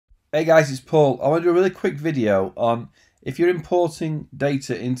Hey guys, it's Paul. I want to do a really quick video on if you're importing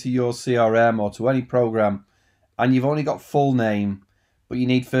data into your CRM or to any program and you've only got full name but you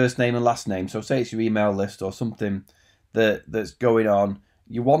need first name and last name. So say it's your email list or something that's going on.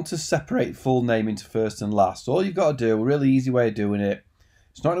 You want to separate full name into first and last. So all you've got to do, a really easy way of doing it.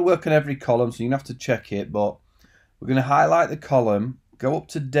 It's not going to work on every column, so you're going to have to check it, but we're going to highlight the column, go up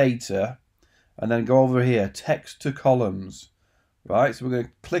to data, and then go over here, text to columns. Right, so we're going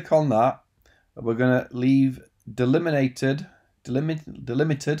to click on that, and we're going to leave delimited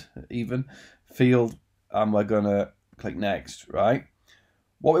even field, and we're going to click next. Right,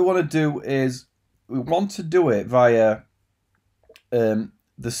 what we want to do is we want to do it via the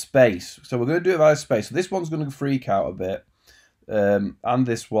space. So we're going to do it via space. So this one's going to freak out a bit, and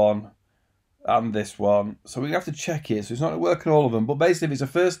this one, and this one. So we have to check it. So it's not going to work on all of them, but basically if it's a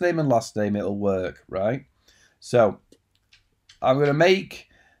first name and last name, it'll work. Right, so I'm going to make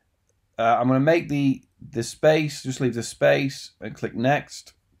the space, just leave the space and click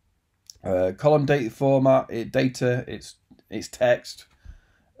next. Column data format, data, it's text.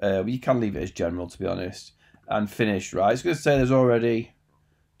 You can leave it as general, to be honest, and finish. Right, it's going to say there's already.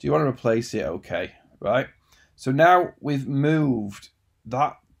 Do you want to replace it? Okay, right. So now we've moved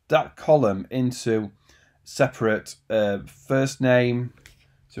that column into separate first name.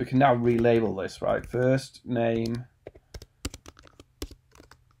 So we can now relabel this, right? First name,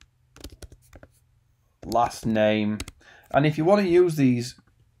 last name. And if you want to use these,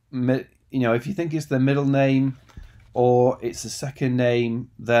 if you think it's the middle name or it's the second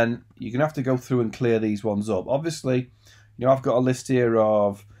name, then you're gonna have to go through and clear these ones up. Obviously, I've got a list here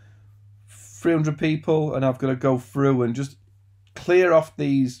of 300 people, and I've got to go through and just clear off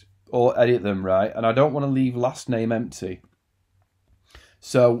these or edit them, right? And I don't want to leave last name empty.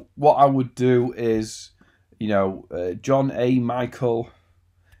 So what I would do is, John A. Michael.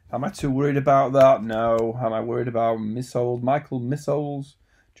 Am I too worried about that? No. Am I worried about Missiles? Michael Missiles?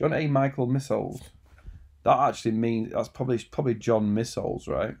 John A. Michael Missiles. That actually means that's probably John Missiles,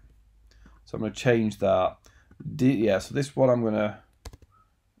 right? So I'm going to change that. Yeah, so this one I'm going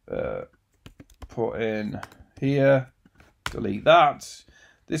to put in here. Delete that.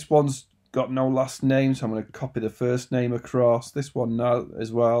 This one's got no last name, so I'm going to copy the first name across. This one now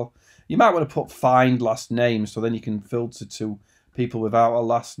as well. You might want to put find last name, so then you can filter to people without a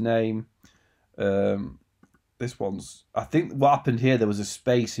last name. This one's, I think what happened here, there was a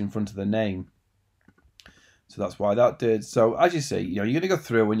space in front of the name, so that's why that did. So as you see, you're going to go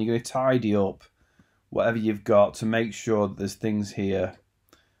through and you're going to tidy up whatever you've got to make sure that there's things here.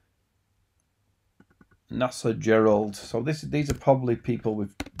 NASA Gerald. So these are probably people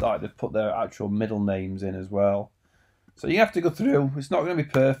with they've put their actual middle names in as well. So you have to go through. It's not going to be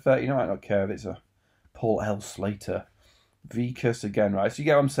perfect. You might not care if it's a Paul L. Slater. Vicus again, right? So you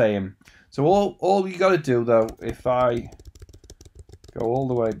get what I'm saying. So all you got to do though, if I go all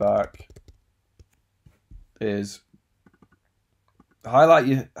the way back, is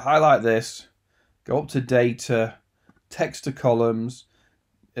highlight this, go up to data, text to columns.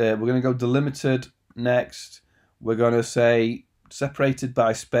 We're going to go delimited next. We're going to say separated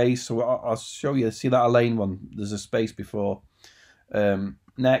by space. So I'll show you. See that Elaine one? There's a space before.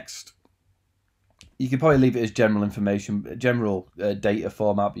 Next. You can probably leave it as general information, general data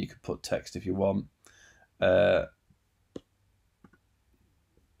format, but you could put text if you want.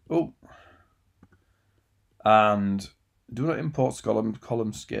 And do not import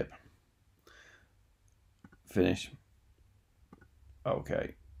column skip. Finish.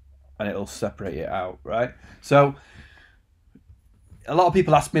 Okay. And it'll separate it out, right? So a lot of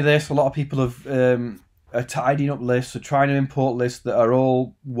people ask me this. A lot of people have are tidying up lists, or trying to import lists that are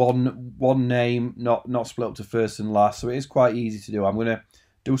all one name, not split up to first and last. So it is quite easy to do. I'm going to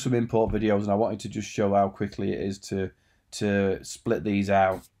do some import videos, and I wanted to just show how quickly it is to split these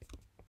out.